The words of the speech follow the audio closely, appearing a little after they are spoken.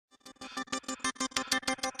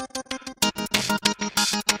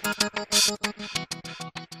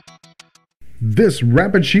This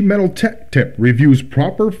rapid sheet metal tech tip reviews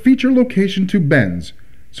proper feature location to bends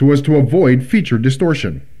so as to avoid feature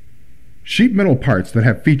distortion. Sheet metal parts that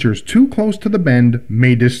have features too close to the bend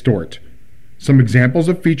may distort. Some examples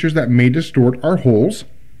of features that may distort are holes,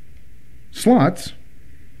 slots,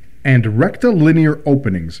 and rectilinear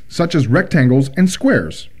openings such as rectangles and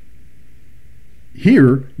squares.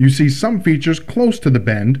 Here you see some features close to the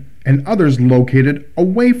bend and others located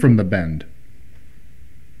away from the bend.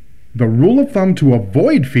 The rule of thumb to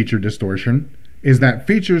avoid feature distortion is that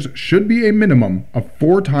features should be a minimum of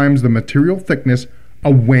 4 times the material thickness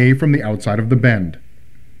away from the outside of the bend.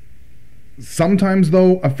 Sometimes,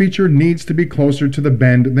 though, a feature needs to be closer to the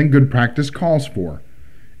bend than good practice calls for.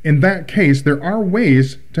 In that case, there are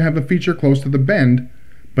ways to have the feature close to the bend,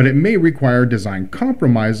 but it may require design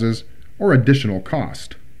compromises or additional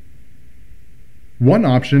cost. One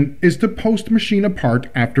option is to post-machine a part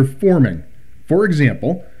after forming. For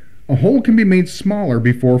example, a hole can be made smaller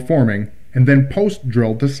before forming and then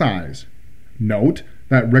post-drilled to size. Note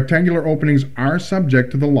that rectangular openings are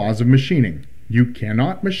subject to the laws of machining. You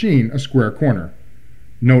cannot machine a square corner.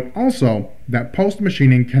 Note also that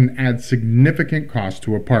post-machining can add significant cost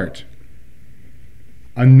to a part.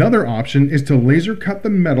 Another option is to laser cut the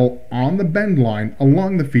metal on the bend line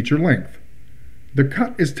along the feature length. The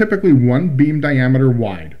cut is typically 1 beam diameter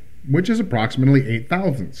wide, which is approximately 8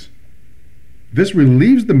 thousandths. This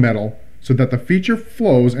relieves the metal so that the feature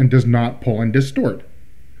flows and does not pull and distort.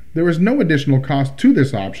 There is no additional cost to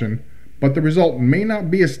this option, but the result may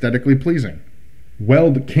not be aesthetically pleasing.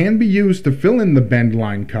 Weld can be used to fill in the bend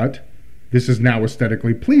line cut. This is now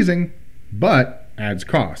aesthetically pleasing, but adds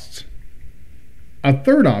costs. A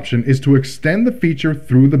third option is to extend the feature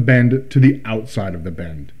through the bend to the outside of the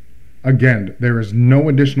bend. Again, there is no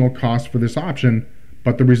additional cost for this option,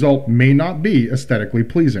 but the result may not be aesthetically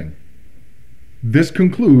pleasing. This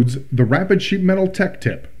concludes the Rapid Sheet Metal Tech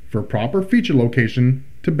Tip for proper feature location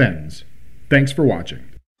to bends. Thanks for watching.